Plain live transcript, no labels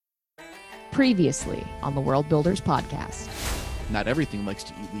Previously on the Worldbuilders Podcast. Not everything likes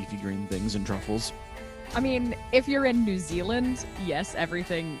to eat leafy green things and truffles. I mean, if you're in New Zealand, yes,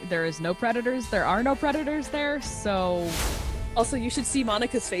 everything, there is no predators. There are no predators there, so... Also, you should see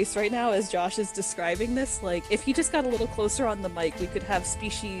Monica's face right now as Josh is describing this. Like, if he just got a little closer on the mic, we could have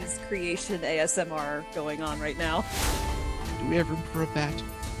species creation ASMR going on right now. Do we have room for a bat?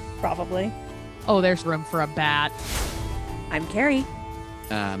 Probably. Oh, there's room for a bat. I'm Carrie.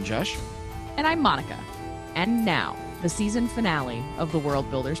 I'm Josh. And I'm Monica. And now, the season finale of the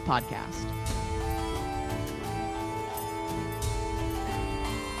Worldbuilders Podcast.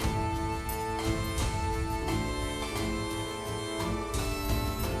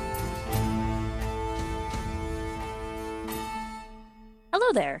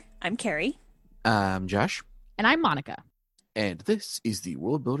 Hello there. I'm Carrie. I'm Josh. And I'm Monica. And this is the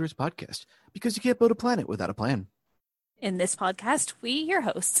Worldbuilders Podcast, because you can't build a planet without a plan. In this podcast, we, your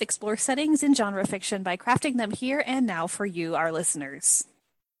hosts, explore settings in genre fiction by crafting them here and now for you, our listeners.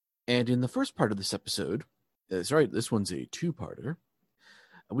 And in the first part of this episode, this one's a two-parter,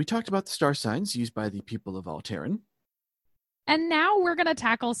 we talked about the star signs used by the people of Alteiryn. And now we're going to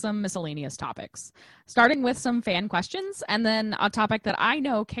tackle some miscellaneous topics, starting with some fan questions, and then a topic that I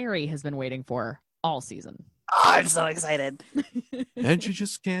know Carrie has been waiting for all season. Oh, I'm so excited. And you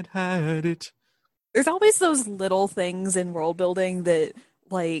just can't hide it. There's always those little things in world building that,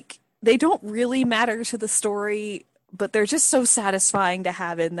 like, they don't really matter to the story, but they're just so satisfying to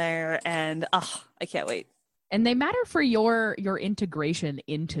have in there, and I can't wait. And they matter for your integration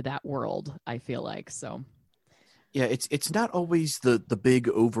into that world, I feel like, so... Yeah, it's not always the big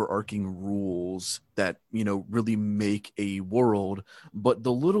overarching rules that, really make a world, but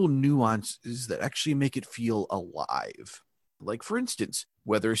the little nuances that actually make it feel alive. Like, for instance,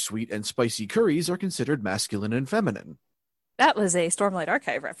 whether sweet and spicy curries are considered masculine and feminine. That was a Stormlight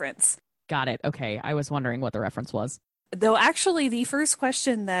Archive reference. Got it. Okay, I was wondering what the reference was. Though actually the first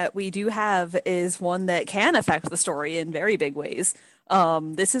question that we do have is one that can affect the story in very big ways.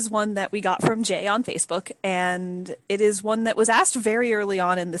 This is one that we got from Jay on Facebook, and it is one that was asked very early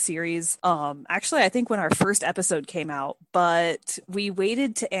on in the series. Actually, I think when our first episode came out, but we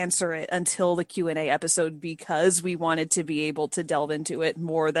waited to answer it until the Q&A episode because we wanted to be able to delve into it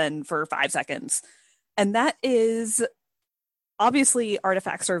more than for 5 seconds. And that is, obviously,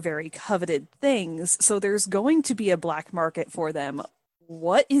 artifacts are very coveted things, so there's going to be a black market for them.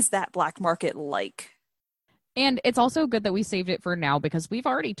 What is that black market like? And it's also good that we saved it for now because we've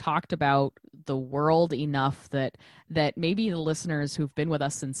already talked about the world enough that maybe the listeners who've been with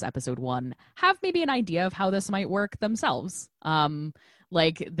us since episode 1 have maybe an idea of how this might work themselves.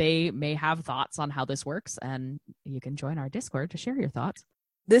 Like they may have thoughts on how this works, and you can join our Discord to share your thoughts.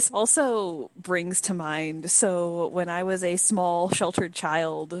 This also brings to mind, so when I was a small sheltered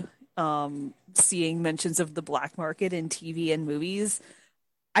child, seeing mentions of the black market in TV and movies,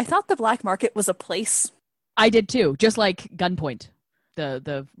 I thought the black market was a place. I did too, just like Gunpoint,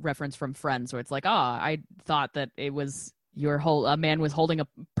 the reference from Friends, where it's like, I thought that it was a man was holding a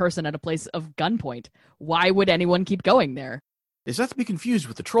person at a place of gunpoint. Why would anyone keep going there? It's not to be confused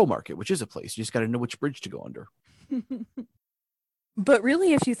with the troll market, which is a place. You just got to know which bridge to go under. But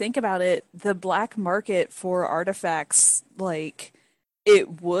really, if you think about it, the black market for artifacts, like,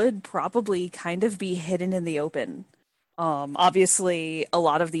 it would probably kind of be hidden in the open. Obviously, a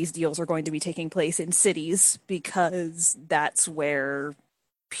lot of these deals are going to be taking place in cities because that's where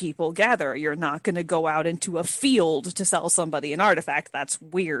people gather. You're not going to go out into a field to sell somebody an artifact. That's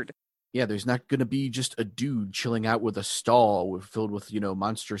weird. Yeah, there's not going to be just a dude chilling out with a stall filled with,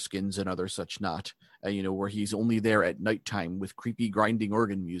 monster skins and other such not, where he's only there at nighttime with creepy grinding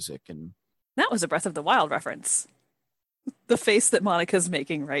organ music. And that was a Breath of the Wild reference. The face that Monica's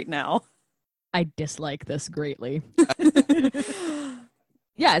making right now. I dislike this greatly.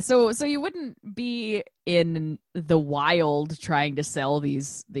 Yeah, so you wouldn't be in the wild trying to sell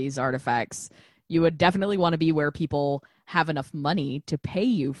these artifacts. You would definitely want to be where people have enough money to pay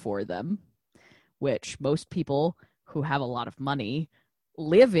you for them, which most people who have a lot of money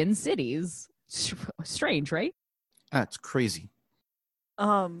live in cities. Strange, right? That's crazy.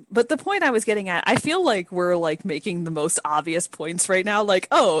 But the point I was getting at, I feel like we're like making the most obvious points right now, like,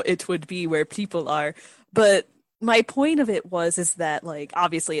 oh, it would be where people are. But my point of it is that, like,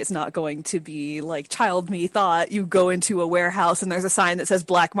 obviously it's not going to be like Child Me thought you go into a warehouse and there's a sign that says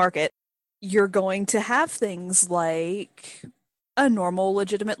black market. You're going to have things like a normal,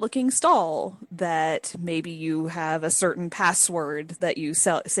 legitimate looking stall that maybe you have a certain password that you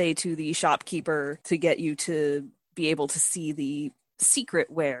say to the shopkeeper to get you to be able to see the secret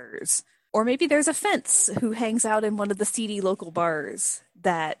wares. Or maybe there's a fence who hangs out in one of the seedy local bars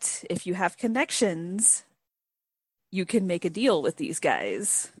that if you have connections, you can make a deal with these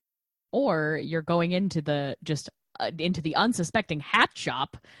guys. Or you're going into the into the unsuspecting hat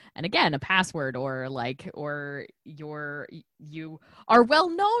shop, and again, a password or you are well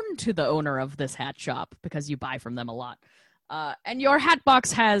known to the owner of this hat shop because you buy from them a lot. And your hat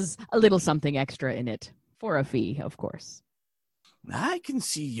box has a little something extra in it for a fee, of course. I can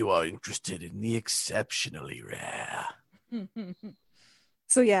see you are interested in the exceptionally rare.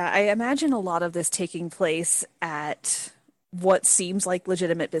 So yeah, I imagine a lot of this taking place at what seems like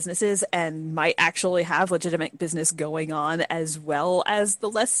legitimate businesses and might actually have legitimate business going on as well as the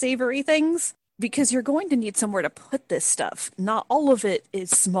less savory things, because you're going to need somewhere to put this stuff. Not all of it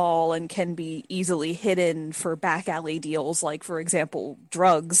is small and can be easily hidden for back alley deals, like, for example,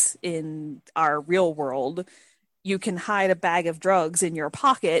 drugs in our real world. You can hide a bag of drugs in your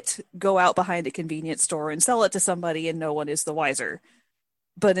pocket, go out behind a convenience store and sell it to somebody, and no one is the wiser.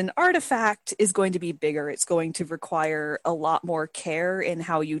 But an artifact is going to be bigger. It's going to require a lot more care in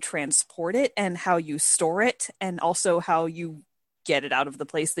how you transport it and how you store it, and also how you get it out of the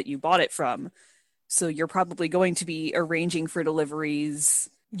place that you bought it from. So you're probably going to be arranging for deliveries.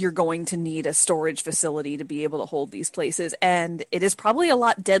 You're going to need a storage facility to be able to hold these places. And it is probably a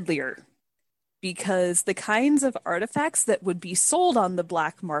lot deadlier, because the kinds of artifacts that would be sold on the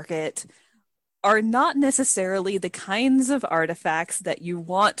black market are not necessarily the kinds of artifacts that you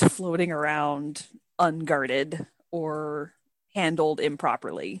want floating around unguarded or handled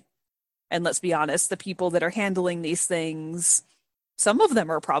improperly. And let's be honest, the people that are handling these things, some of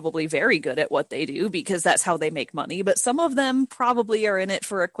them are probably very good at what they do because that's how they make money, but some of them probably are in it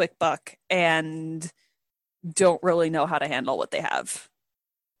for a quick buck and don't really know how to handle what they have.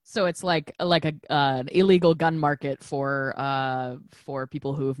 So it's like an illegal gun market for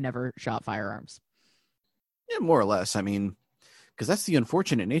people who have never shot firearms. Yeah, more or less. I mean, because that's the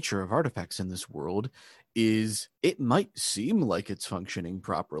unfortunate nature of artifacts in this world, is it might seem like it's functioning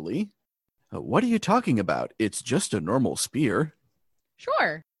properly. What are you talking about? It's just a normal spear.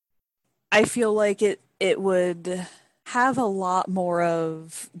 Sure. I feel like it would have a lot more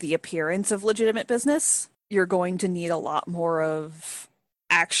of the appearance of legitimate business. You're going to need a lot more of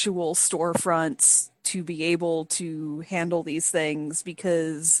actual storefronts to be able to handle these things,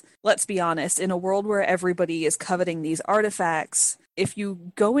 because let's be honest, in a world where everybody is coveting these artifacts, if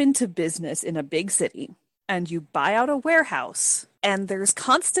you go into business in a big city and you buy out a warehouse and there's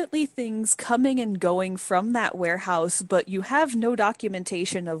constantly things coming and going from that warehouse, but you have no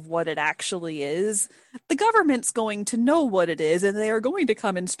documentation of what it actually is, the government's going to know what it is and they are going to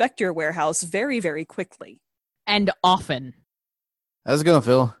come inspect your warehouse very, very quickly. And often. How's it going,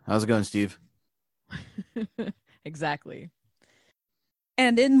 Phil? How's it going, Steve? Exactly.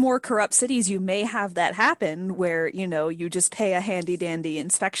 And in more corrupt cities, you may have that happen where, you just pay a handy dandy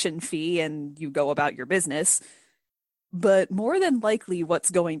inspection fee and you go about your business. But more than likely,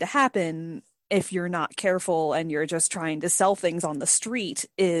 what's going to happen if you're not careful and you're just trying to sell things on the street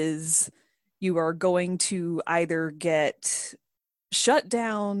is you are going to either get shut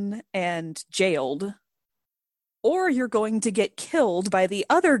down and jailed, or you're going to get killed by the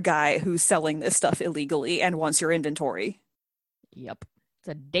other guy who's selling this stuff illegally and wants your inventory. Yep. It's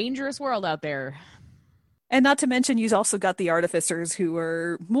a dangerous world out there. And not to mention, you've also got the artificers who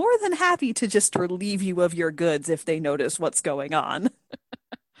are more than happy to just relieve you of your goods if they notice what's going on.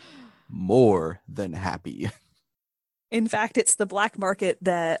 More than happy. In fact, it's the black market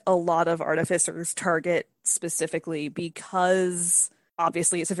that a lot of artificers target specifically because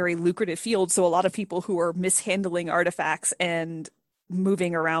obviously it's a very lucrative field. So a lot of people who are mishandling artifacts and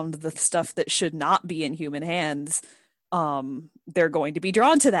moving around the stuff that should not be in human hands, they're going to be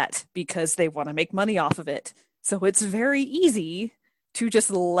drawn to that because they want to make money off of it. So it's very easy to just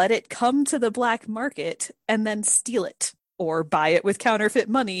let it come to the black market and then steal it, or buy it with counterfeit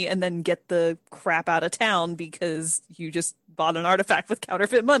money and then get the crap out of town because you just bought an artifact with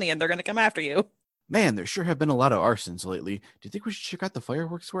counterfeit money and they're going to come after you. Man, there sure have been a lot of arsons lately. Do you think we should check out the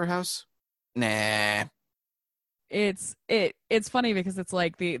fireworks warehouse? Nah. It's funny because it's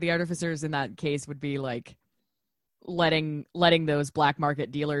like the artificers in that case would be like letting those black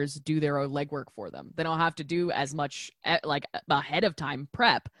market dealers do their own legwork for them. They don't have to do as much like ahead of time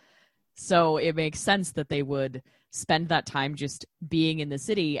prep. So it makes sense that they would spend that time just being in the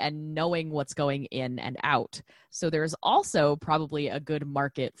city and knowing what's going in and out. So there's also probably a good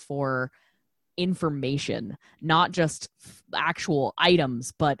market for information, not just actual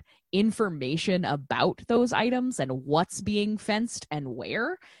items, but information about those items and what's being fenced and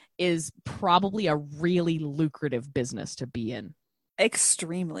where is probably a really lucrative business to be in.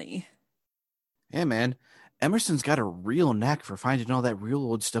 Extremely. Yeah, man. Emerson's got a real knack for finding all that real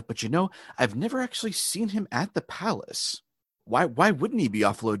old stuff, but I've never actually seen him at the palace. Why wouldn't he be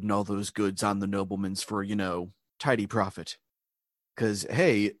offloading all those goods on the noblemen's for, tidy profit? Because,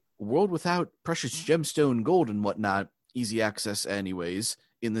 hey, world without precious gemstone gold and whatnot, easy access anyways,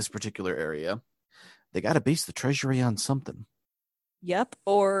 in this particular area. They got to base the treasury on something. Yep.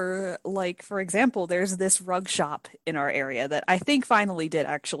 Or like, for example, there's this rug shop in our area that I think finally did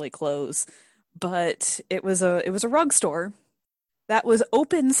actually close, but it was a rug store that was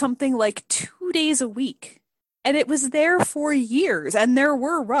open something like 2 days a week. And it was there for years, and there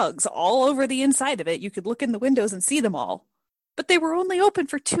were rugs all over the inside of it. You could look in the windows and see them all. But they were only open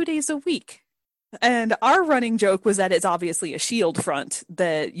for 2 days a week. And our running joke was that it's obviously a shield front,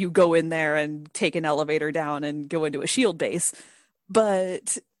 that you go in there and take an elevator down and go into a shield base.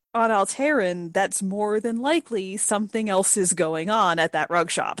 But on Alteiryn, that's more than likely something else is going on at that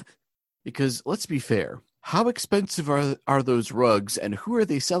rug shop. Because let's be fair, how expensive are those rugs, and who are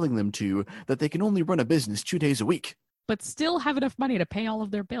they selling them to that they can only run a business 2 days a week? But still have enough money to pay all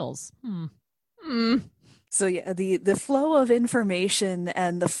of their bills. So yeah, the flow of information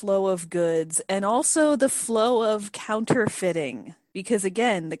and the flow of goods, and also the flow of counterfeiting. Because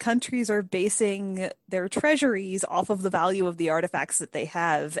again, the countries are basing their treasuries off of the value of the artifacts that they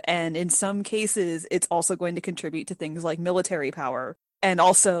have. And in some cases, it's also going to contribute to things like military power. And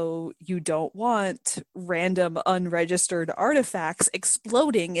also, you don't want random unregistered artifacts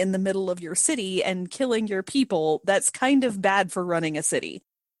exploding in the middle of your city and killing your people. That's kind of bad for running a city.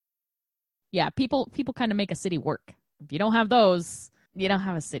 Yeah, people kind of make a city work. If you don't have those, you don't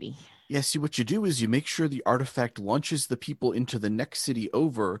have a city. Yeah, see, what you do is you make sure the artifact launches the people into the next city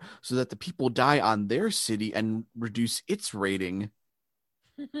over so that the people die on their city and reduce its rating.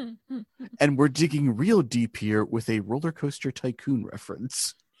 And we're digging real deep here with a Roller Coaster Tycoon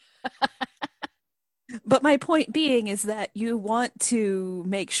reference. But my point being is that you want to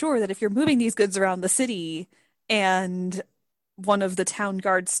make sure that if you're moving these goods around the city and one of the town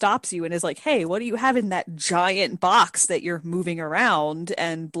guards stops you and is like, hey, what do you have in that giant box that you're moving around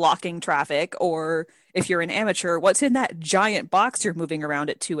and blocking traffic? Or if you're an amateur, what's in that giant box you're moving around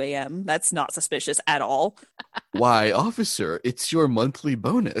at 2 a.m.? That's not suspicious at all. Why, officer, it's your monthly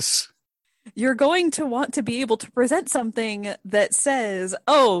bonus. You're going to want to be able to present something that says,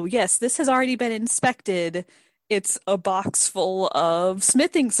 oh, yes, this has already been inspected. It's a box full of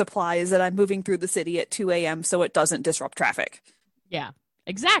smithing supplies that I'm moving through the city at 2 a.m. so it doesn't disrupt traffic. Yeah,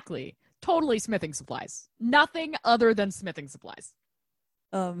 exactly. Totally smithing supplies. Nothing other than smithing supplies.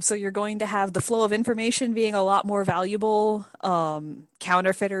 So you're going to have the flow of information being a lot more valuable.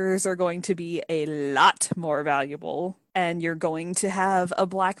 Counterfeiters are going to be a lot more valuable. And you're going to have a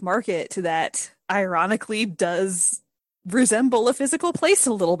black market that ironically does resemble a physical place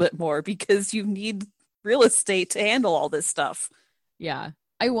a little bit more because you need real estate to handle all this stuff. Yeah.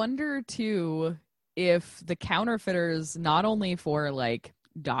 I wonder too if the counterfeiters, not only for like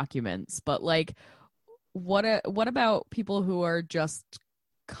documents, but like what about people who are just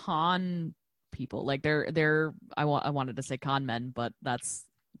con people? Like they're I wanted to say con men, but that's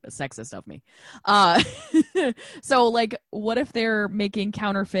sexist of me. So like what if they're making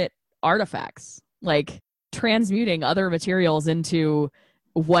counterfeit artifacts, like transmuting other materials into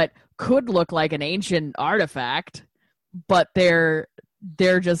what could look like an ancient artifact, but they're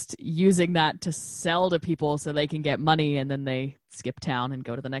just using that to sell to people so they can get money, and then they skip town and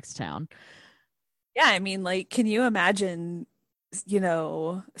go to the next town. Yeah, I mean, like, can you imagine,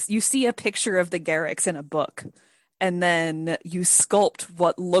 you see a picture of the Garricks in a book, and then you sculpt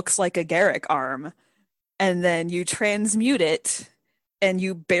what looks like a Garrick arm, and then you transmute it, and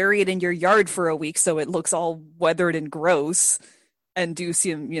you bury it in your yard for a week so it looks all weathered and gross, and do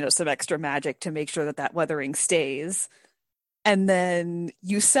some extra magic to make sure that weathering stays. And then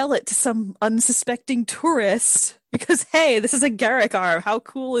you sell it to some unsuspecting tourist because, hey, this is a Garrick arm. How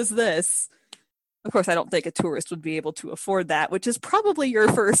cool is this? Of course, I don't think a tourist would be able to afford that, which is probably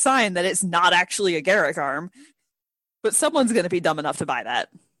your first sign that it's not actually a Garrick arm. But someone's going to be dumb enough to buy that.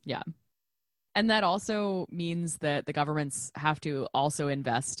 Yeah. And that also means that the governments have to also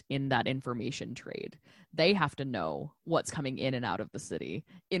invest in that information trade. They have to know what's coming in and out of the city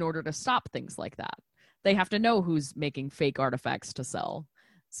in order to stop things like that. They have to know who's making fake artifacts to sell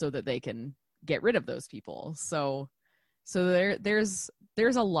so that they can get rid of those people. So there's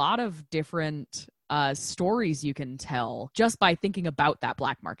a lot of different stories you can tell just by thinking about that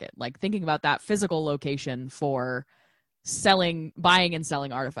black market, like thinking about that physical location for buying and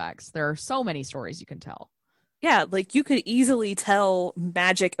selling artifacts. There are so many stories you can tell. Yeah, like you could easily tell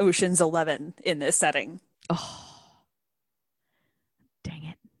Magic Ocean's 11 in this setting. Oh, dang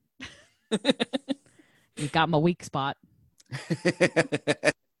it. You got my weak spot.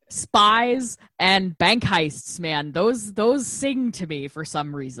 Spies and bank heists, man. Those sing to me for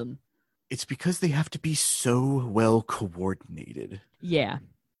some reason. It's because they have to be so well coordinated. Yeah.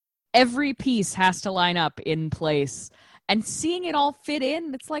 Every piece has to line up in place. And seeing it all fit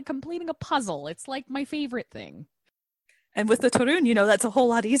in, it's like completing a puzzle. It's like my favorite thing. And with the Torun, that's a whole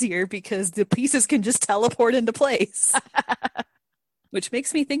lot easier because the pieces can just teleport into place. Which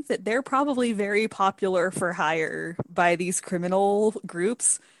makes me think that they're probably very popular for hire by these criminal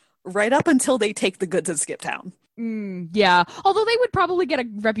groups right up until they take the goods and skip town. Yeah, although they would probably get a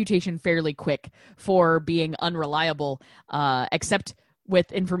reputation fairly quick for being unreliable, except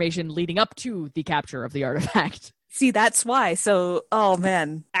with information leading up to the capture of the artifact. See, that's why. So, oh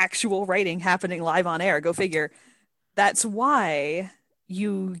man, actual writing happening live on air. Go figure. That's why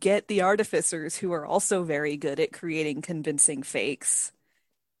you get the artificers who are also very good at creating convincing fakes.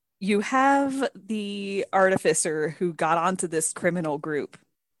 You have the artificer who got onto this criminal group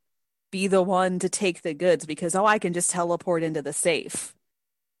be the one to take the goods because, I can just teleport into the safe.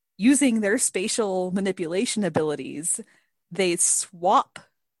 Using their spatial manipulation abilities, they swap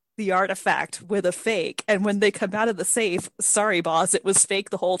the artifact with a fake. And when they come out of the safe, sorry, boss, it was fake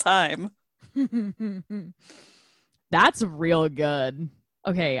the whole time. That's real good.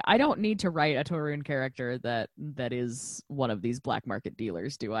 Okay, I don't need to write a Torun character that is one of these black market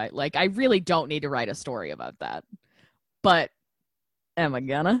dealers, do I? Like, I really don't need to write a story about that. But am I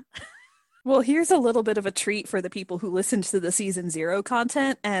gonna? Well, here's a little bit of a treat for the people who listened to the Season 0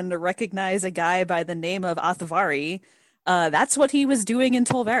 content and recognize a guy by the name of Athavari. That's what he was doing in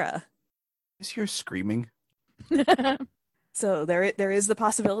Tolvera. Is he screaming? So there is the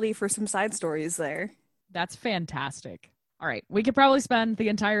possibility for some side stories there. That's fantastic. All right, we could probably spend the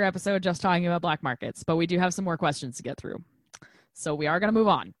entire episode just talking about black markets, but we do have some more questions to get through. So we are going to move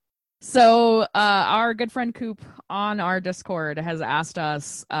on. So our good friend Coop on our Discord has asked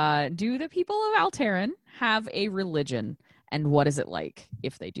us, do the people of Alteiryn have a religion? And what is it like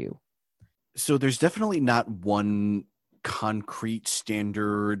if they do? So there's definitely not one concrete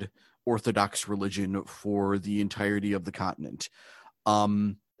standard orthodox religion for the entirety of the continent.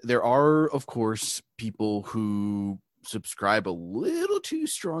 There are, of course, people who subscribe a little too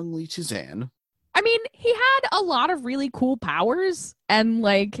strongly to Zan. I mean, he had a lot of really cool powers, and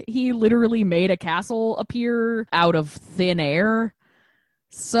like he literally made a castle appear out of thin air.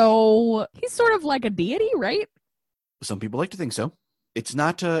 So he's sort of like a deity, right? Some people like to think so. It's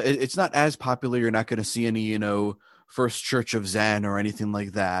not as popular. You're not going to see any, First Church of Zan or anything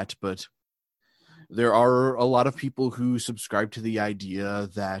like that, but there are a lot of people who subscribe to the idea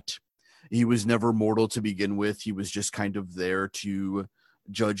that he was never mortal to begin with. He was just kind of there to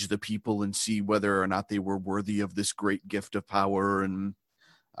judge the people and see whether or not they were worthy of this great gift of power. And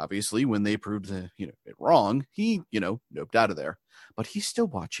obviously, when they proved it wrong, he, noped out of there. But he's still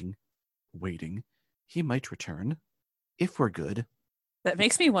watching, waiting. He might return if we're good. That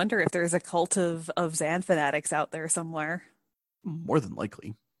makes me wonder if there's a cult of Zan fanatics out there somewhere. More than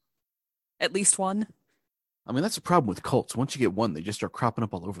likely. At least one. I mean, that's the problem with cults. Once you get one, they just start cropping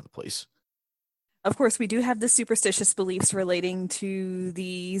up all over the place. Of course, we do have the superstitious beliefs relating to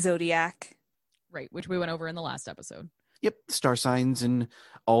the zodiac. Right, which we went over in the last episode. Yep, star signs and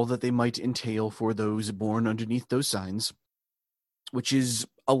all that they might entail for those born underneath those signs, which is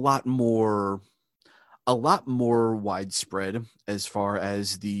a lot more widespread as far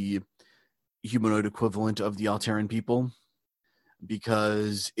as the humanoid equivalent of the Alteiryn people,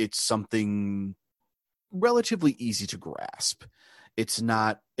 because it's something relatively easy to grasp.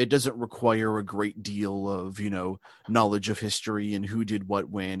 It doesn't require a great deal of, knowledge of history and who did what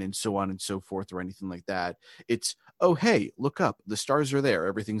when and so on and so forth or anything like that. It's, oh, hey, look up. The stars are there.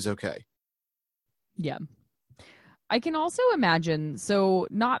 Everything's okay. Yeah. I can also imagine, so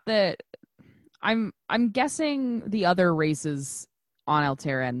not that I'm guessing the other races on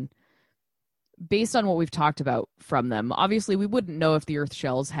Alteiryn, based on what we've talked about from them, obviously we wouldn't know if the Earth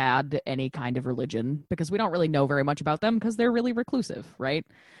Shells had any kind of religion because we don't really know very much about them because they're really reclusive, right?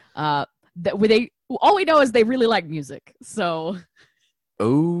 All we know is they really like music. So,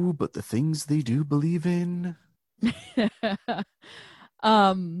 oh, but the things they do believe in.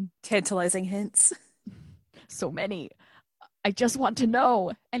 Tantalizing hints. So many. I just want to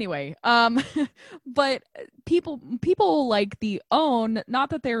know. Anyway, but people like the own, not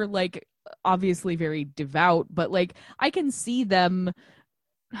that they're like obviously very devout, but like I can see them,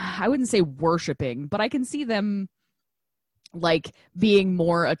 I wouldn't say worshiping, but I can see them like being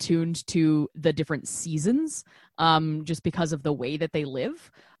more attuned to the different seasons, just because of the way that they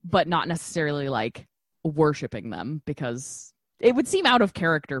live, but not necessarily like worshiping them because it would seem out of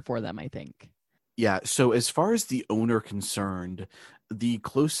character for them, I think. Yeah, so as far as the owner concerned, the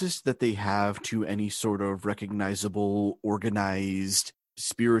closest that they have to any sort of recognizable, organized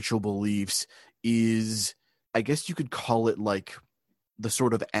spiritual beliefs is, I guess you could call it like the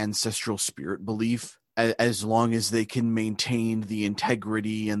sort of ancestral spirit belief. As long as they can maintain the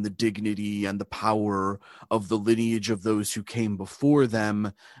integrity and the dignity and the power of the lineage of those who came before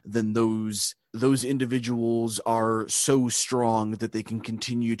them, then those individuals are so strong that they can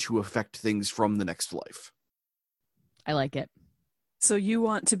continue to affect things from the next life. I like it. So you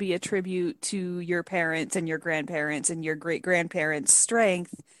want to be a tribute to your parents and your grandparents and your great-grandparents'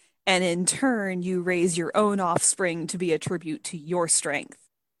 strength, and in turn, you raise your own offspring to be a tribute to your strength.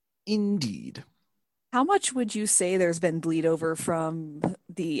 Indeed. How much would you say there's been bleed over from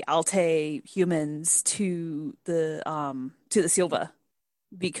the Alteiryn humans to the Silva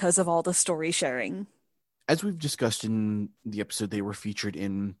because of all the story sharing? As we've discussed in the episode they were featured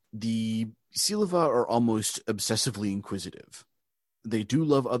in, the Silva are almost obsessively inquisitive. They do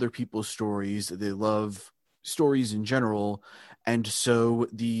love other people's stories. They love stories in general. And so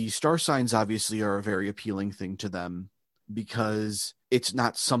the star signs obviously are a very appealing thing to them because it's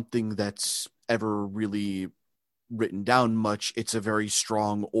not something that's ever really written down much. It's a very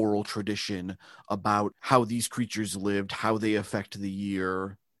strong oral tradition about how these creatures lived, how they affect the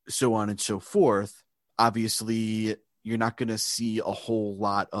year, so on and so forth. Obviously, you're not going to see a whole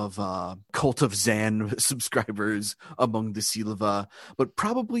lot of Cult of Zan subscribers among the Silva, but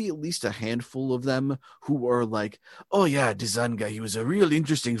probably at least a handful of them who are like, oh yeah, the Zan guy, he was a real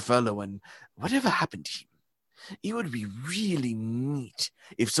interesting fellow, and whatever happened to him? It would be really neat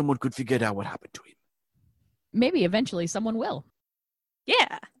if someone could figure out what happened to him. Maybe eventually someone will.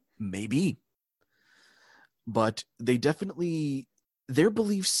 Yeah. Maybe. But they definitely, their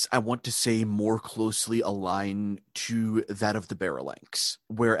beliefs, I want to say, more closely align to that of the Baralanks,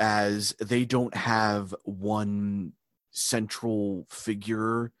 whereas they don't have one central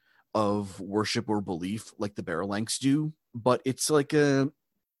figure of worship or belief like the Baralanks do, but it's like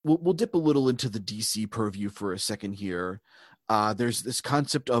we'll dip a little into the DC purview for a second here. There's this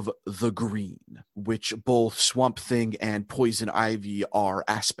concept of the green, which both Swamp Thing and Poison Ivy are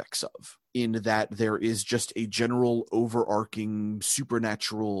aspects of, in that there is just a general overarching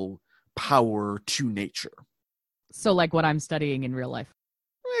supernatural power to nature. So like what I'm studying in real life.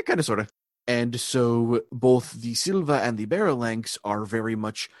 Kind of, sort of. And so both the Silva and the Baralanks are very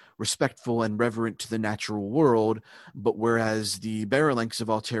much respectful and reverent to the natural world, but whereas the Baralanks of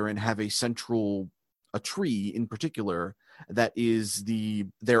Alteiryn have a tree in particular, that is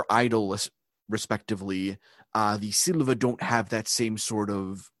their idol, respectively, the Silva don't have that same sort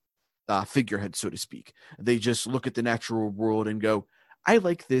of figurehead, so to speak. They just look at the natural world and go, I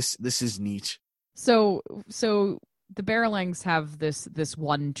like this. This is neat. So the Baralanks have this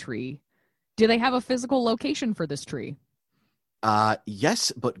one tree. Do they have a physical location for this tree?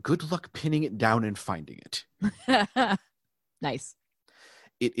 Yes, but good luck pinning it down and finding it. Nice.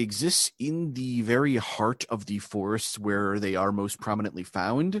 It exists in the very heart of the forests where they are most prominently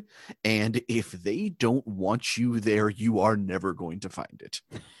found, and if they don't want you there, you are never going to find it.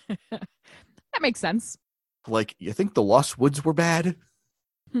 That makes sense. Like, you think the Lost Woods were bad?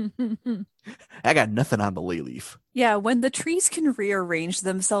 I got nothing on the Leyleaf. Yeah, when the trees can rearrange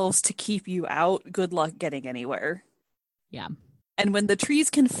themselves to keep you out, good luck getting anywhere. Yeah. And when the trees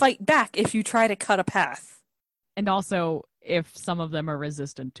can fight back if you try to cut a path. And also, if some of them are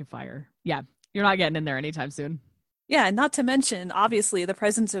resistant to fire. Yeah, you're not getting in there anytime soon. Yeah, and not to mention, obviously, the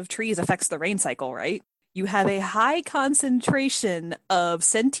presence of trees affects the rain cycle, right? You have a high concentration of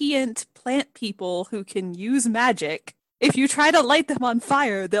sentient plant people who can use magic. If you try to light them on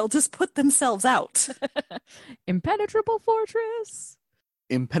fire, they'll just put themselves out. Impenetrable fortress.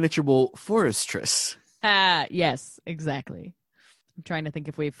 Impenetrable forestress. Yes, exactly. I'm trying to think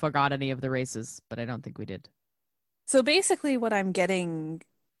if we forgot any of the races, but I don't think we did. So basically what I'm getting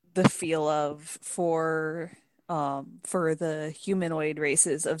the feel of for the humanoid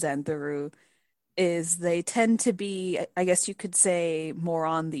races of Xantheru is they tend to be, I guess you could say, more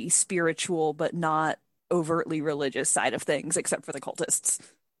on the spiritual but not overtly religious side of things, except for the cultists.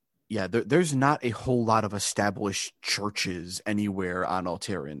 Yeah, there's not a whole lot of established churches anywhere on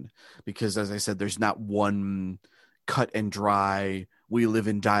Alteiryn because, as I said, there's not one cut and dry, we live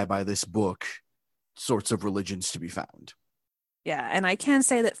and die by this book sorts of religions to be found. Yeah, and I can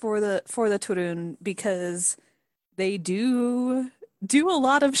say that for the Turun, because they do a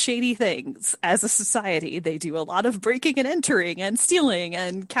lot of shady things as a society. They do a lot of breaking and entering and stealing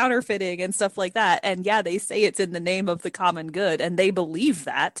and counterfeiting and stuff like that. And yeah, they say it's in the name of the common good and they believe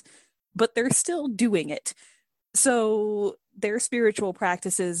that, but they're still doing it. So their spiritual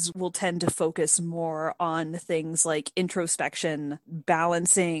practices will tend to focus more on things like introspection,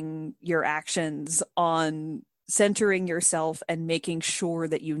 balancing your actions, on centering yourself and making sure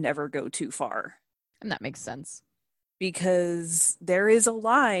that you never go too far. And that makes sense. Because there is a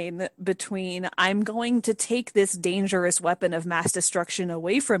line between I'm going to take this dangerous weapon of mass destruction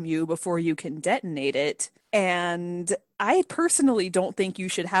away from you before you can detonate it, and I personally don't think you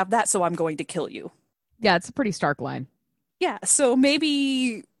should have that, so I'm going to kill you. Yeah, it's a pretty stark line. Yeah, so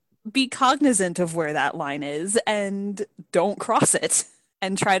maybe be cognizant of where that line is and don't cross it,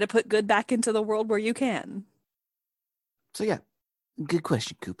 and try to put good back into the world where you can. So yeah, good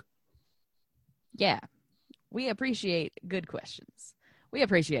question, Coop. Yeah. We appreciate good questions. We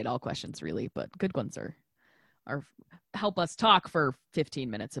appreciate all questions, really, but good ones are help us talk for 15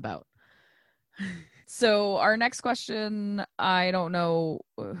 minutes about. So our next question, I don't know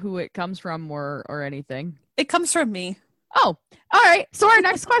who it comes from or anything. It comes from me. Oh, all right. So our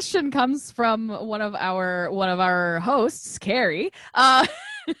next question comes from one of our hosts, Carrie. How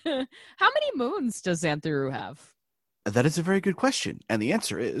many moons does Xantheru have? That is a very good question, and the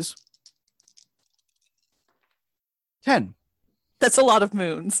answer is 10. That's a lot of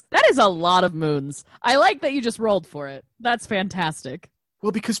moons. That is a lot of moons. I like that you just rolled for it. That's fantastic.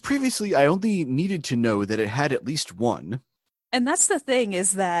 Well, because previously I only needed to know that it had at least one. And that's the thing,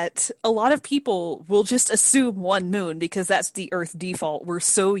 is that a lot of people will just assume one moon because that's the Earth default. We're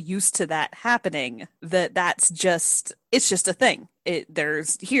so used to that happening that it's just a thing.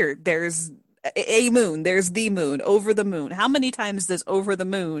 There's a moon, there's the moon, over the moon. How many times does over the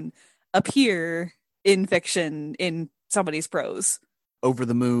moon appear in fiction, in somebody's prose? Over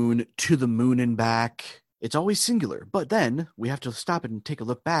the moon, to the moon and back. It's always singular. But then we have to stop and take a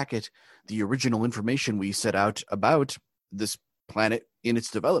look back at the original information we set out about this planet in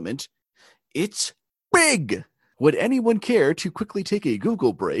its development. It's big. Would anyone care to quickly take a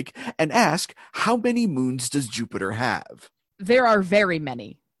Google break and ask, how many moons does Jupiter have? There are very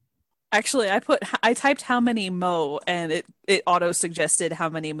many. Actually, I typed how many and it auto-suggested how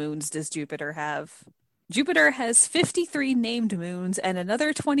many moons does Jupiter have. Jupiter has 53 named moons and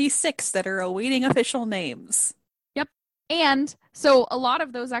another 26 that are awaiting official names. Yep. And so a lot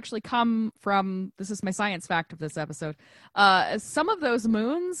of those actually come from, this is my science fact of this episode, some of those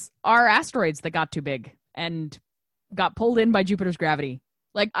moons are asteroids that got too big and got pulled in by Jupiter's gravity.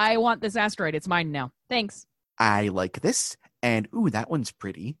 Like, I want this asteroid. It's mine now. Thanks. I like this. And ooh, that one's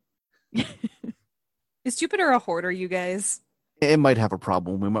pretty. Is Jupiter a hoarder, you guys? It might have a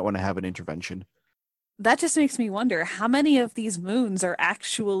problem. We might want to have an intervention. That just makes me wonder, how many of these moons are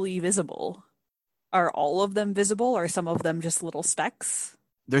actually visible? Are all of them visible? Are some of them just little specks?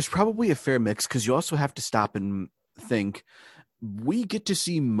 There's probably a fair mix, because you also have to stop and think. We get to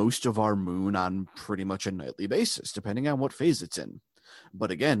see most of our moon on pretty much a nightly basis, depending on what phase it's in.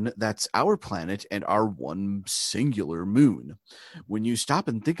 But again, that's our planet and our one singular moon. When you stop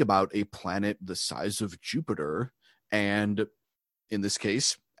and think about a planet the size of Jupiter, and in this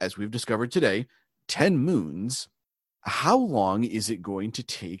case, as we've discovered today, 10 moons, how long is it going to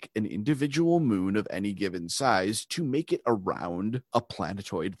take an individual moon of any given size to make it around a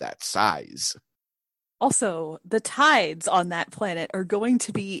planetoid that size? Also, the tides on that planet are going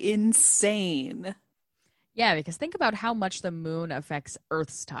to be insane. Yeah, because think about how much the moon affects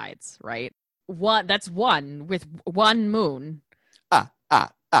Earth's tides, right? That's one with one moon.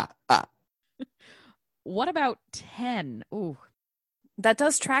 What about 10? Ooh. That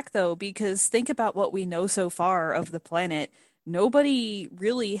does track, though, because think about what we know so far of the planet. Nobody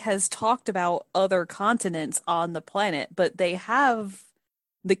really has talked about other continents on the planet, but they have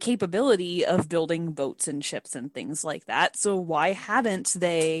the capability of building boats and ships and things like that. So why haven't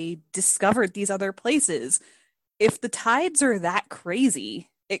they discovered these other places? If the tides are that crazy,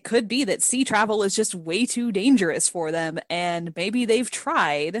 it could be that sea travel is just way too dangerous for them, and maybe they've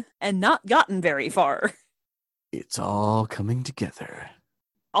tried and not gotten very far. It's all coming together.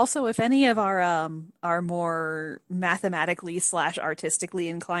 Also, if any of our more mathematically / artistically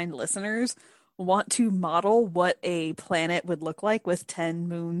inclined listeners want to model what a planet would look like with 10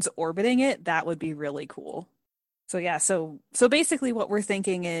 moons orbiting it, that would be really cool. So yeah, so basically what we're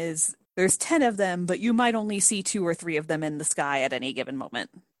thinking is there's 10 of them, but you might only see 2 or 3 of them in the sky at any given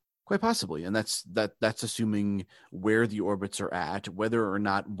moment. Quite possibly, and that's assuming where the orbits are at, whether or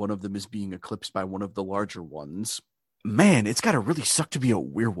not one of them is being eclipsed by one of the larger ones. Man, it's got to really suck to be a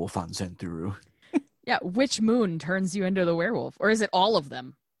werewolf on Xantheru. Yeah, which moon turns you into the werewolf? Or is it all of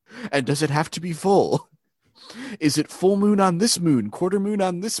them? And does it have to be full? Is it full moon on this moon, quarter moon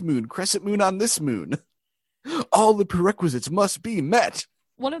on this moon, crescent moon on this moon? All the prerequisites must be met.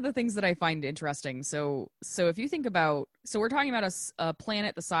 one of the things that I find interesting, so if you think about, so we're talking about a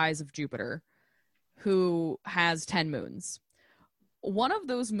planet the size of Jupiter who has 10 moons. One of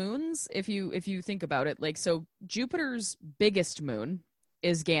those moons, if you think about it, like, so Jupiter's biggest moon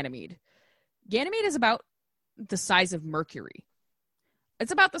is Ganymede. Ganymede is about the size of Mercury.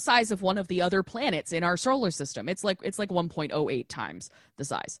 It's about the size of one of the other planets in our solar system. It's like 1.08 times the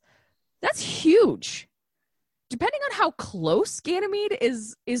size. That's huge. Depending on how close Ganymede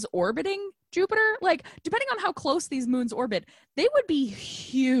is orbiting Jupiter, like, depending on how close these moons orbit, they would be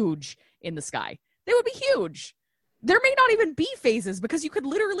huge in the sky. They would be huge. There may not even be phases because you could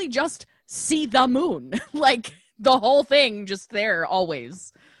literally just see the moon, like the whole thing just there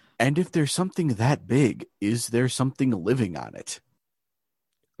always. And if there's something that big, is there something living on it?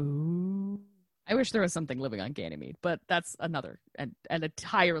 Ooh. I wish there was something living on Ganymede, but that's another and an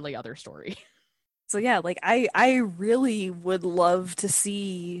entirely other story. So yeah, like I really would love to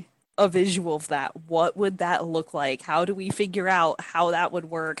see a visual of that. What would that look like? How do we figure out how that would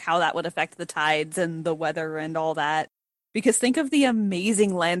work, how that would affect the tides and the weather and all that? Because think of the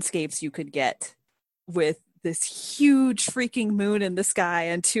amazing landscapes you could get with this huge freaking moon in the sky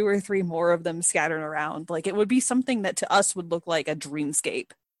and 2 or 3 more of them scattered around. Like, it would be something that to us would look like a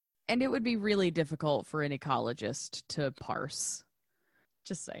dreamscape. And it would be really difficult for an ecologist to parse.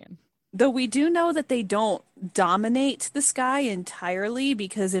 Just saying. Though we do know that they don't dominate the sky entirely,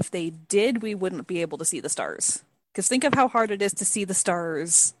 because if they did, we wouldn't be able to see the stars. Because think of how hard it is to see the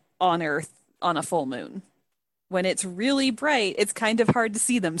stars on Earth on a full moon. When it's really bright, it's kind of hard to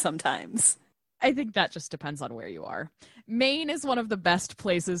see them sometimes. I think that just depends on where you are. Maine is one of the best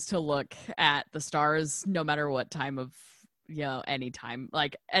places to look at the stars, no matter what time of, any time.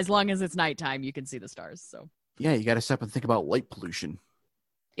 Like, as long as it's nighttime, you can see the stars. So yeah, you got to stop and think about light pollution.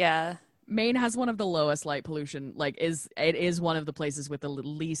 Yeah. Maine has one of the lowest light pollution, it is one of the places with the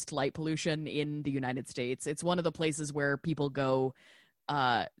least light pollution in the United States. It's one of the places where people go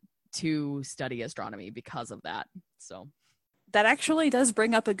to study astronomy because of that. So that actually does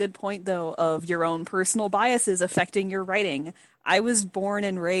bring up a good point, though, of your own personal biases affecting your writing. I was born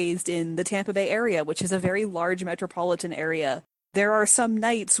and raised in the Tampa Bay area, which is a very large metropolitan area. There are some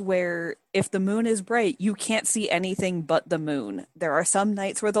nights where if the moon is bright, you can't see anything but the moon. There are some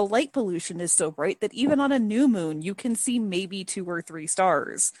nights where the light pollution is so bright that even on a new moon, you can see maybe 2 or 3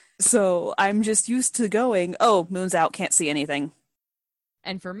 stars. So I'm just used to going, oh, moon's out, can't see anything.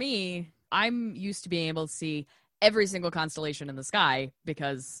 And for me, I'm used to being able to see every single constellation in the sky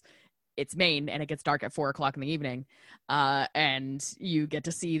because it's Maine and it gets dark at 4:00 in the evening. And you get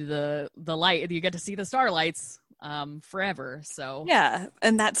to see the light, you get to see the starlights forever. So yeah,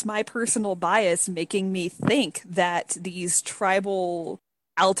 and that's my personal bias making me think that these tribal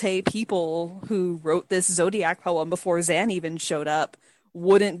Alteiryn people who wrote this zodiac poem before Zan even showed up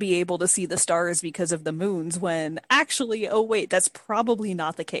wouldn't be able to see the stars because of the moons, when actually, oh wait, that's probably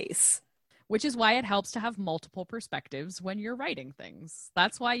not the case. Which is why it helps to have multiple perspectives when you're writing things.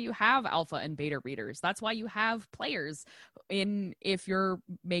 That's why you have alpha and beta readers. That's why you have players if you're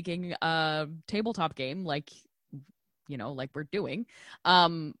making a tabletop game like we're doing.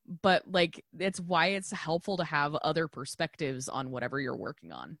 But like, it's why it's helpful to have other perspectives on whatever you're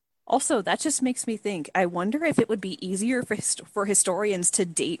working on. Also, that just makes me think, I wonder if it would be easier for historians to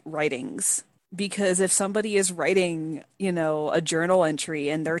date writings. Because if somebody is writing, a journal entry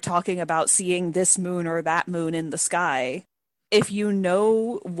and they're talking about seeing this moon or that moon in the sky, if you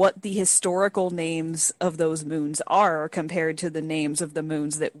know what the historical names of those moons are compared to the names of the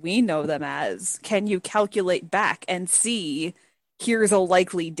moons that we know them as, can you calculate back and see, here's a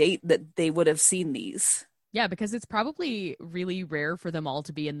likely date that they would have seen these? Yeah, because it's probably really rare for them all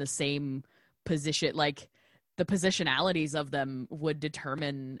to be in the same position. Like, the positionalities of them would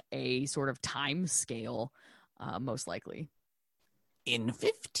determine a sort of time scale, most likely. In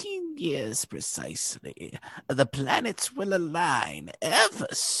 15 years precisely, the planets will align ever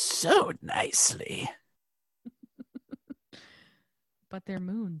so nicely. But they're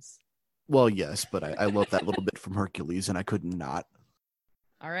moons. Well, yes, but I love that little bit from Hercules, and I could not.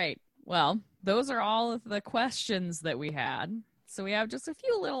 All right. Well, those are all of the questions that we had. So we have just a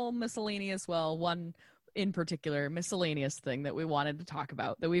few little miscellaneous, one in particular miscellaneous thing that we wanted to talk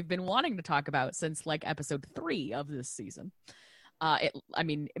about, that we've been wanting to talk about since like episode 3 of this season.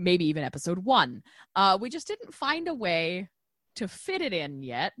 Maybe even episode 1. We just didn't find a way to fit it in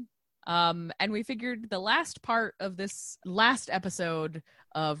yet. And we figured the last part of this last episode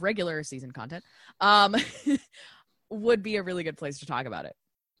of regular season content would be a really good place to talk about it.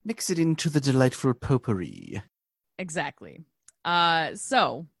 Mix it into the delightful potpourri. Exactly.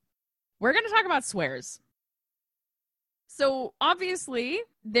 So we're going to talk about swears. So obviously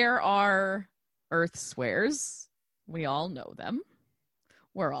there are earth swears. We all know them.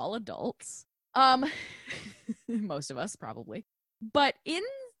 We're all adults. Most of us probably. But in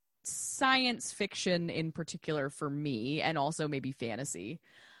science fiction in particular for me, and also maybe fantasy,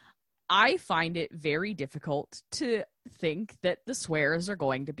 I find it very difficult to think that the swears are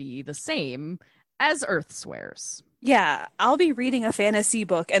going to be the same as earth swears. Yeah, I'll be reading a fantasy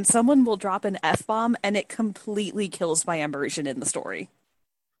book and someone will drop an F-bomb and it completely kills my immersion in the story.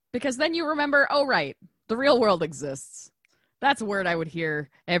 Because then you remember, oh, right, the real world exists. That's a word I would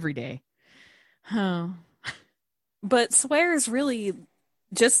hear every day. Oh. But swears really,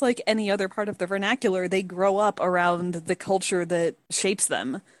 just like any other part of the vernacular, they grow up around the culture that shapes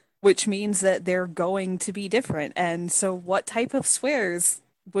them, which means that they're going to be different. And so what type of swears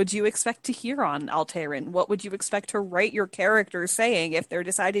would you expect to hear on Alteiryn? What would you expect to write your character saying if they're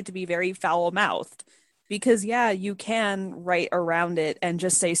decided to be very foul-mouthed? Because, yeah, you can write around it and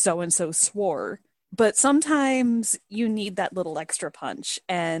just say so-and-so swore. But sometimes you need that little extra punch.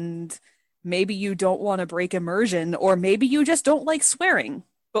 And maybe you don't want to break immersion, or maybe you just don't like swearing,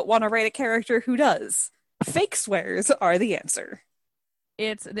 but want to write a character who does. Fake swears are the answer.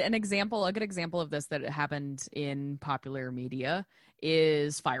 It's a good example of this that happened in popular media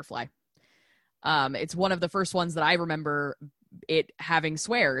is Firefly. It's one of the first ones that I remember it having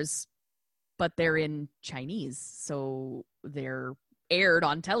swears, but they're in Chinese, so they're aired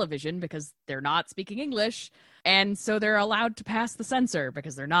on television because they're not speaking English, and so they're allowed to pass the censor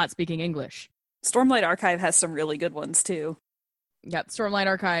because they're not speaking English. Stormlight Archive has some really good ones too. Yeah, Stormlight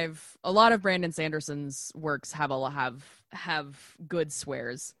Archive. A lot of Brandon Sanderson's works have good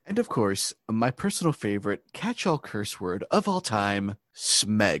swears. And of course, my personal favorite catch-all curse word of all time,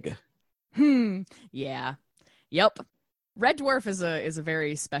 smeg. Yeah. Yep. Red Dwarf is a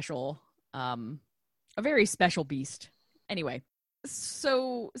very special beast. Anyway,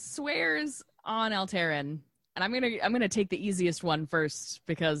 so swears on Alteiryn, and I'm gonna take the easiest one first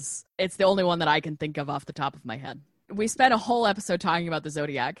because it's the only one that I can think of off the top of my head. We spent a whole episode talking about the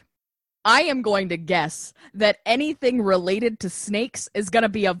Zodiac. I am going to guess that anything related to snakes is going to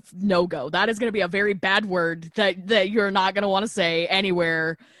be a no-go. That is going to be a very bad word that you're not going to want to say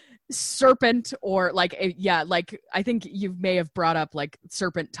anywhere. Serpent or I think you may have brought up like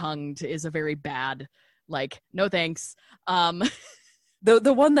serpent-tongued is a very bad, no thanks.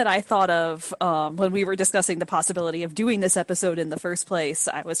 The one that I thought of when we were discussing the possibility of doing this episode in the first place,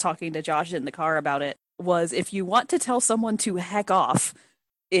 I was talking to Josh in the car about it, was if you want to tell someone to heck off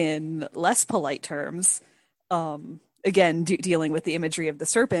in less polite terms, again, dealing with the imagery of the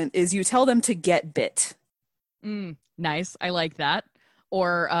serpent, is you tell them to get bit. Nice. I like that.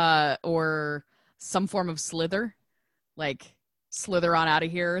 Or some form of slither, like slither on out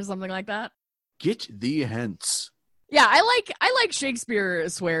of here or something like that. Get thee hence. Yeah, I like Shakespeare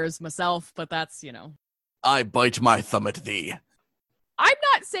swears myself, but that's, I bite my thumb at thee. I'm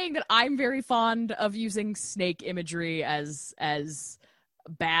not saying that I'm very fond of using snake imagery as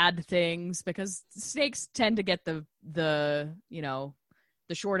bad things, because snakes tend to get the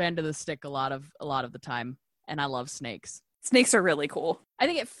short end of the stick a lot of the time, and I love snakes. Snakes are really cool. I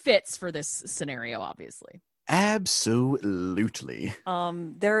think it fits for this scenario, obviously. Absolutely.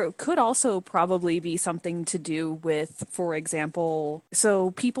 There could also probably be something to do with, for example, so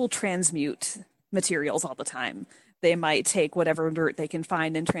people transmute materials all the time. They might take whatever dirt they can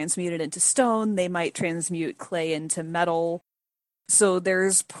find and transmute it into stone. They might transmute clay into metal. So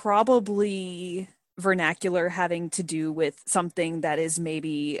there's probably vernacular having to do with something that is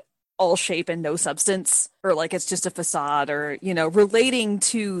maybe all shape and no substance, or like it's just a facade, or, relating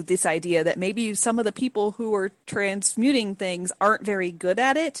to this idea that maybe some of the people who are transmuting things aren't very good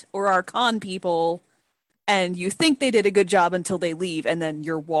at it, or are con people, and you think they did a good job until they leave, and then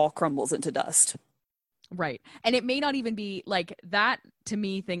your wall crumbles into dust. Right. And it may not even be like that. To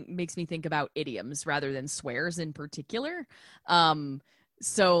me, makes me think about idioms rather than swears in particular.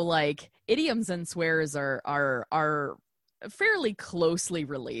 So like idioms and swears are fairly closely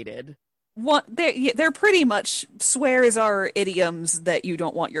related. They're pretty much, swears are idioms that you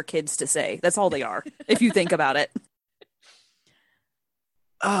don't want your kids to say. That's all they are, if you think about it.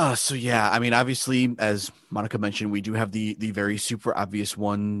 So yeah, I mean, obviously, as Monica mentioned, we do have the very super obvious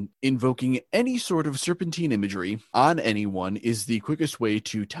one. Invoking any sort of serpentine imagery on anyone is the quickest way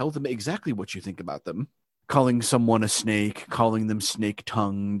to tell them exactly what you think about them. Calling someone a snake, calling them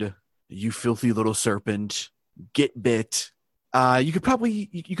snake-tongued, you filthy little serpent, get bit. You could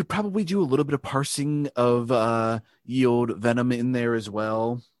probably do a little bit of parsing of yield venom in there as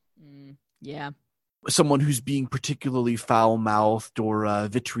well. Yeah. someone who's being particularly foul-mouthed or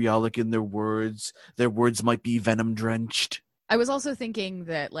vitriolic in their words might be venom-drenched. I was also thinking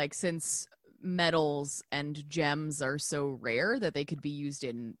that, like, since metals and gems are so rare, that they could be used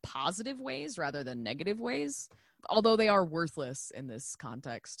in positive ways rather than negative ways, although they are worthless in this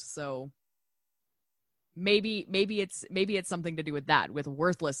context. So maybe it's something to do with that, with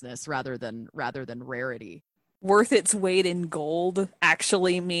worthlessness rather than rarity. Worth its weight in gold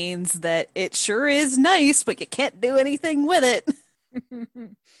actually means that it sure is nice, but you can't do anything with it.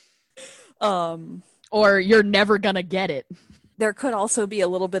 Or you're never gonna get it. There could also be a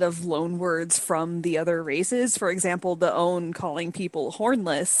little bit of loan words from the other races. For example, the Own calling people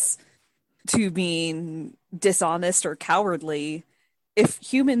hornless to mean dishonest or cowardly. If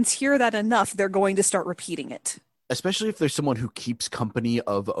humans hear that enough, they're going to start repeating it. Especially if there's someone who keeps company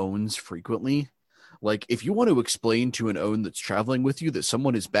of Owns frequently. Like, if you want to explain to an Own that's traveling with you that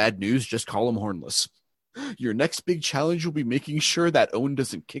someone is bad news, just call them hornless. Your next big challenge will be making sure that Own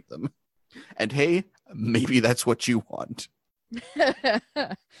doesn't kick them. And hey, maybe that's what you want.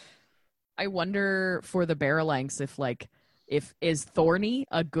 I wonder for the Baralanx if is thorny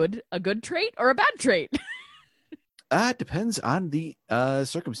a good trait or a bad trait? It depends on the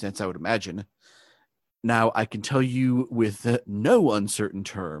circumstance, I would imagine. Now, I can tell you with no uncertain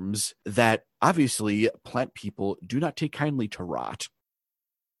terms that obviously plant people do not take kindly to rot.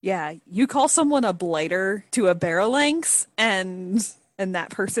 Yeah, you call someone a blighter to a Baralanx, and that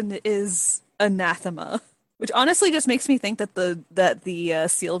person is anathema. Which honestly just makes me think that the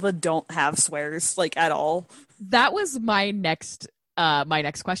Silva don't have swears, like, at all. That was my next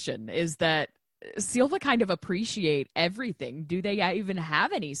question, is that Silva kind of appreciate everything. Do they even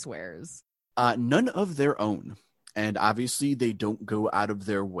have any swears? None of their own. And obviously they don't go out of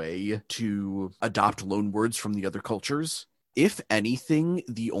their way to adopt loan words from the other cultures. If anything,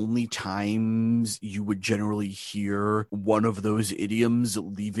 the only times you would generally hear one of those idioms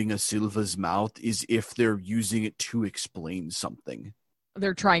leaving a Silva's mouth is if they're using it to explain something.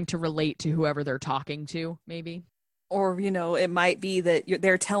 They're trying to relate to whoever they're talking to, maybe. Or, it might be that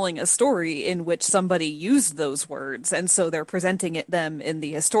they're telling a story in which somebody used those words, and so they're presenting them in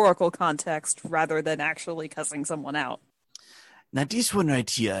the historical context rather than actually cussing someone out. Now, this one right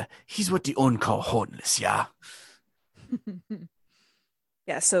here, he's what the own call hornless, yeah?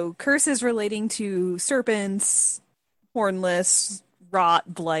 Yeah, so curses relating to serpents, hornless,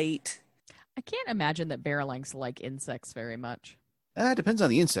 rot, blight. I can't imagine that Baralanx like insects very much. It depends on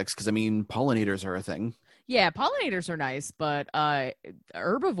the insects, because, pollinators are a thing. Yeah, pollinators are nice, but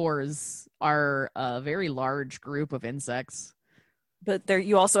herbivores are a very large group of insects. But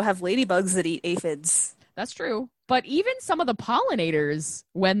you also have ladybugs that eat aphids. That's true. But even some of the pollinators,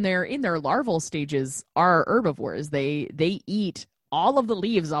 when they're in their larval stages, are herbivores. They eat all of the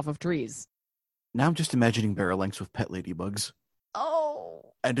leaves off of trees. Now I'm just imagining Baralanx with pet ladybugs.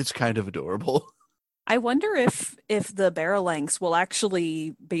 Oh. And it's kind of adorable. I wonder if the Baralanx will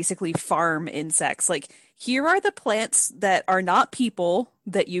actually basically farm insects. Like, here are the plants that are not people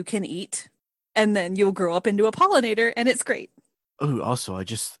that you can eat, and then you'll grow up into a pollinator, and it's great. Oh, also, I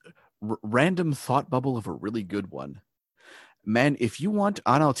just... random thought bubble of a really good one. Man, if you want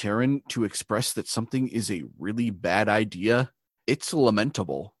on Alteiryn to express that something is a really bad idea, it's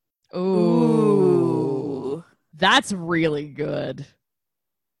lamentable. Ooh. That's really good.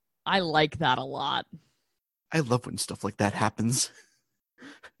 I like that a lot. I love when stuff like that happens.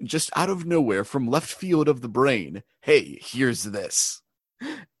 Just out of nowhere, from left field of the brain. Hey, here's this.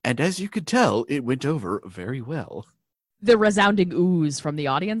 And as you could tell, it went over very well. The resounding ooze from the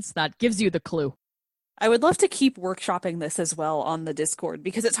audience, that gives you the clue. I would love to keep workshopping this as well on the Discord,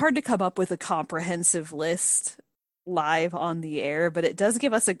 because it's hard to come up with a comprehensive list live on the air, but it does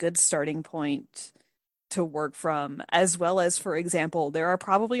give us a good starting point to work from, as well as, for example, there are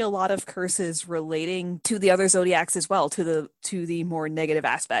probably a lot of curses relating to the other zodiacs as well, to the more negative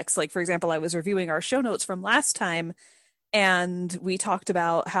aspects. Like, for example, I was reviewing our show notes from last time, and we talked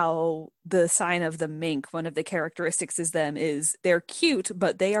about how the sign of the mink, one of the characteristics is they're cute,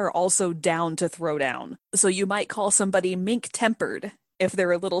 but they are also down to throw down. So you might call somebody mink-tempered if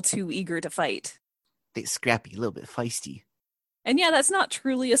they're a little too eager to fight. They're scrappy, a little bit feisty. And yeah, that's not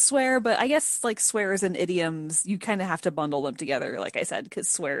truly a swear, but I guess, like, swears and idioms, you kind of have to bundle them together, like I said, because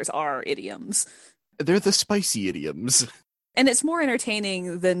swears are idioms. They're the spicy idioms. And it's more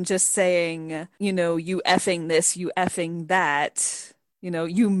entertaining than just saying, you effing this, you effing that,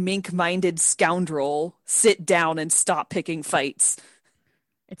 you mink-minded scoundrel, sit down and stop picking fights.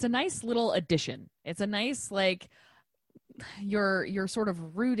 It's a nice little addition. It's a nice, like, you're sort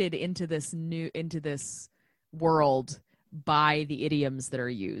of rooted into this world by the idioms that are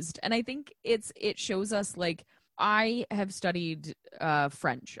used. And I think it shows us, like, I have studied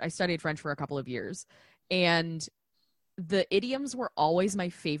French. I studied French for a couple of years, and the idioms were always my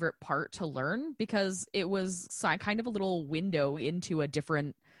favorite part to learn because it was kind of a little window into a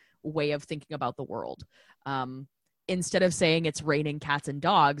different way of thinking about the world. Instead of saying it's raining cats and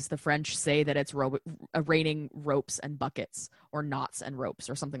dogs, the French say that it's raining ropes and buckets, or knots and ropes,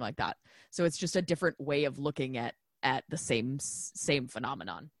 or something like that. So it's just a different way of looking at the same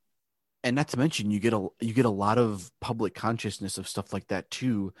phenomenon. And not to mention, you get a lot of public consciousness of stuff like that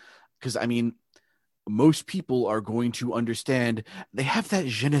too, because I mean, most people are going to understand. They have that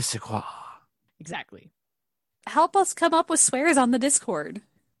je ne sais quoi. Exactly. Help us come up with swears on the Discord.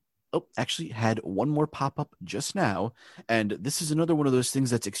 Oh, actually had one more pop up just now, and this is another one of those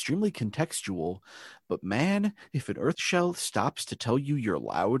things that's extremely contextual. But man, if an earth shell stops to tell you you're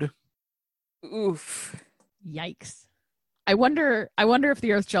loud, oof, yikes! I wonder if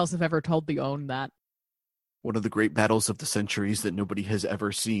the earth shells have ever told the own that. One of the great battles of the centuries that nobody has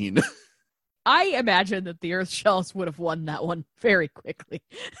ever seen. I imagine that the earth shells would have won that one very quickly.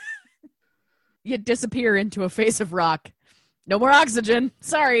 You disappear into a face of rock. No more oxygen.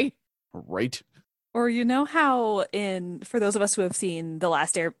 Sorry. Right. Or you know how for those of us who have seen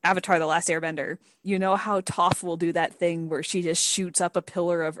Avatar: The Last Airbender, you know how Toph will do that thing where she just shoots up a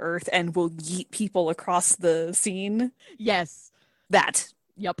pillar of earth and will yeet people across the scene? Yes. That.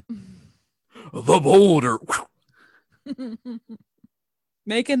 Yep. The boulder.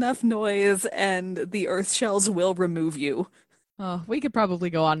 Make enough noise and the earth shells will remove you. Oh, we could probably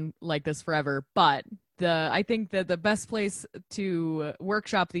go on like this forever, but I think that the best place to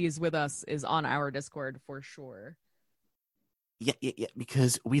workshop these with us is on our Discord for sure. Yeah,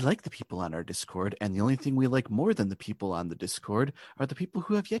 because we like the people on our Discord, and the only thing we like more than the people on the Discord are the people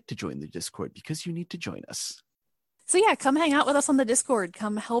who have yet to join the Discord, because you need to join us. So yeah, come hang out with us on the Discord.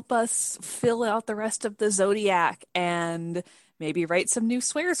 Come help us fill out the rest of the Zodiac and maybe write some new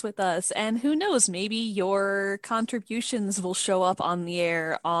swears with us. And who knows, maybe your contributions will show up on the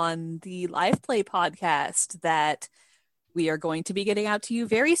air on the Live Play podcast that we are going to be getting out to you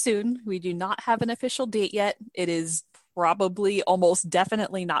very soon. We do not have an official date yet. It is probably almost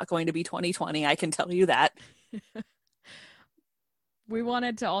definitely not going to be 2020. I can tell you that. We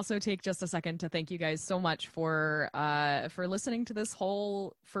wanted to also take just a second to thank you guys so much for listening to this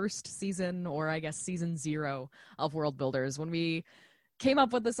whole first season, or I guess season 0 of Worldbuilders. When we came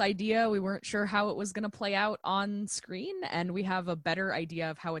up with this idea, we weren't sure how it was going to play out on screen, and we have a better idea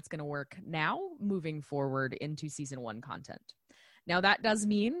of how it's going to work now moving forward into season 1 content. Now, that does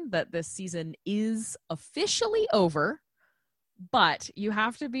mean that this season is officially over, but you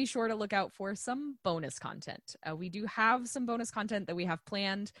have to be sure to look out for some bonus content. We do have some bonus content that we have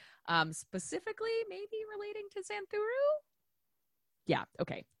planned, specifically maybe relating to Xanthuru. Yeah,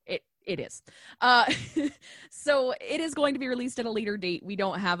 okay, it is. So it is going to be released at a later date. We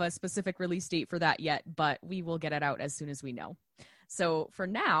don't have a specific release date for that yet, but we will get it out as soon as we know. So for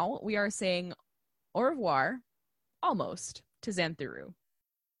now, we are saying au revoir, almost, to Xanthuru.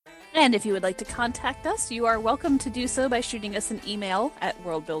 And if you would like to contact us, you are welcome to do so by shooting us an email at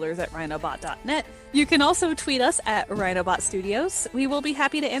worldbuilders@rhinobot.net. You can also tweet us at Rhinobot Studios. We will be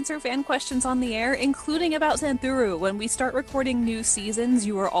happy to answer fan questions on the air, including about Xanthuru. When we start recording new seasons,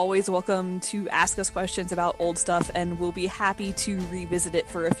 you are always welcome to ask us questions about old stuff, and we'll be happy to revisit it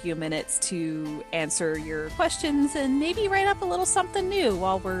for a few minutes to answer your questions and maybe write up a little something new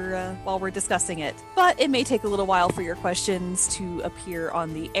while we're discussing it. But it may take a little while for your questions to appear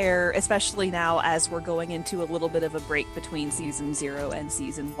on the air, especially now as we're going into a little bit of a break between season 0 and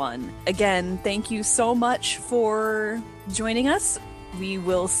season 1. Again, thank you so much for joining us. We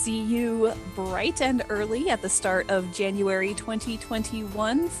will see you bright and early at the start of January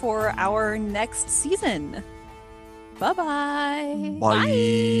 2021 for our next season. Bye-bye.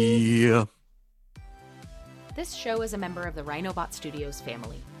 Bye. This show is a member of the Rhinobot Studios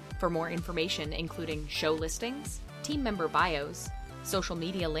family. For more information, including show listings, team member bios, social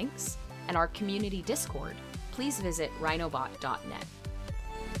media links, and our community Discord, please visit rhinobot.net.